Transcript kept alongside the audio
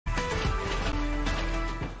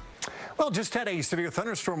Well, just had a severe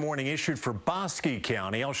thunderstorm warning issued for Bosque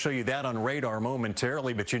County. I'll show you that on radar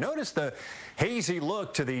momentarily, but you notice the hazy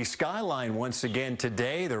look to the skyline once again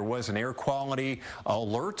today. There was an air quality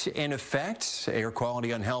alert in effect, air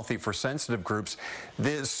quality unhealthy for sensitive groups.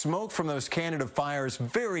 The smoke from those Canada fires,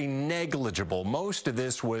 very negligible. Most of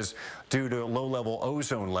this was due to low-level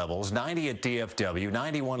ozone levels. 90 at DFW,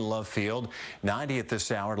 91 Love Field, 90 at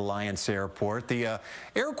this hour at Alliance Airport. The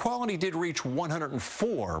air quality did reach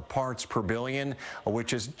 104 parts per billion,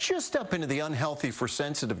 which is just up into the unhealthy for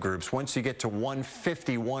sensitive groups. Once you get to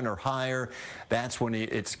 151 or higher, that's when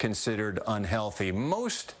it's considered unhealthy.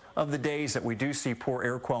 Most of the days that we do see poor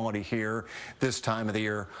air quality here this time of the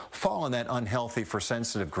year fall in that unhealthy for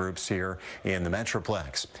sensitive groups here in the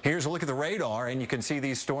Metroplex. Here's a look at the radar, and you can see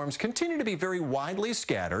these storms continue to be very widely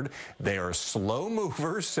scattered. They are slow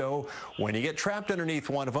movers, so when you get trapped underneath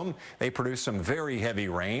one of them, they produce some very heavy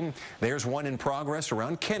rain. There's one in progress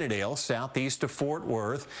around Kennedale, southeast of Fort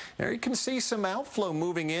Worth. There you can see some outflow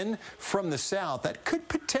moving in from the south. That could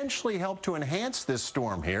potentially help to enhance this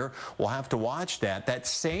storm here. We'll have to watch that. That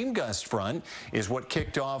same gust front is what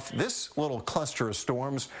kicked off this little cluster of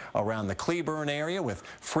storms around the Cleburne area with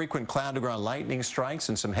frequent cloud-to-ground lightning strikes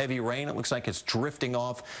and some heavy rain. It looks like it's drifting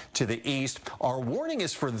off to the east. Our warning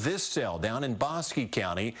is for this cell down in Bosque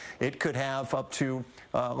County. It could have up to,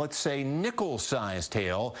 let's say, nickel-sized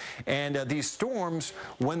hail. And these storms,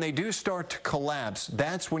 when they do start to collapse,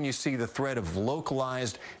 that's when you see the threat of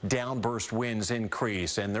localized downburst winds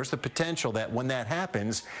increase. And there's the potential that when that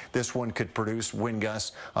happens, this one could produce wind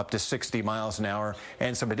gusts up to 60 miles an hour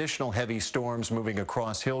and some additional heavy storms moving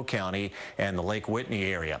across Hill County and the Lake Whitney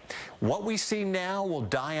area. What we see now will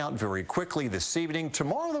die out very quickly this evening.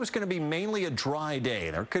 Tomorrow, there's going to be mainly a dry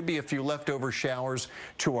day. There could be a few leftover showers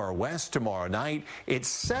to our west tomorrow night. It's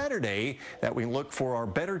Saturday that we look for our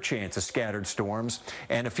better chance of scattered storms,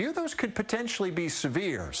 and a few of those could potentially be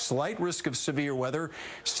severe. Slight risk of severe weather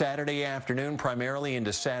Saturday afternoon, primarily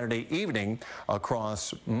into Saturday evening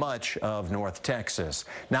across much of North Texas.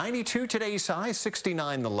 92 today's high,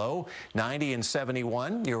 69 the low, 90 and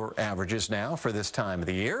 71 your averages now for this time of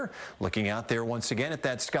the year. Looking out there once again at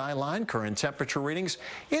that skyline, current temperature readings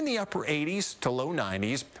in the upper 80s to low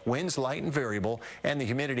 90s, winds light and variable, and the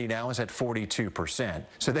humidity now is at 42%.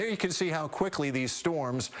 So there you can see how quickly these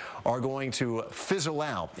storms are going to fizzle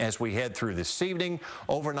out as we head through this evening.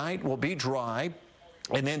 Overnight will be dry.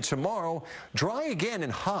 And then tomorrow, dry again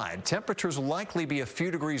and hot. Temperatures will likely be a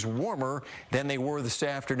few degrees warmer than they were this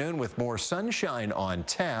afternoon with more sunshine on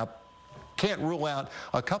tap. Can't rule out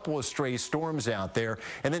a couple of stray storms out there.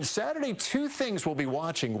 And then Saturday, two things we'll be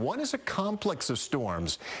watching. One is a complex of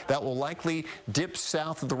storms that will likely dip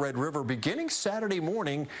south of the Red River beginning Saturday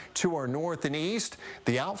morning to our north and east.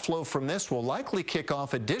 The outflow from this will likely kick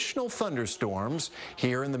off additional thunderstorms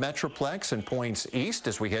here in the Metroplex and points east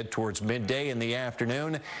as we head towards midday in the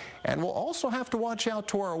afternoon. And we'll also have to watch out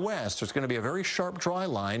to our west. There's going to be a very sharp dry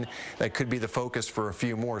line that could be the focus for a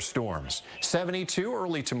few more storms. 72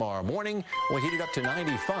 early tomorrow morning. We'll heat it up to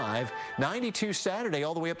 95, 92 Saturday,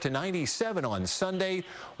 all the way up to 97 on Sunday.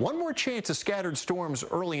 One more chance of scattered storms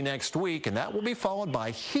early next week, and that will be followed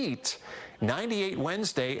by heat, 98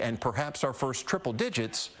 Wednesday, and perhaps our first triple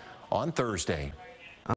digits on Thursday.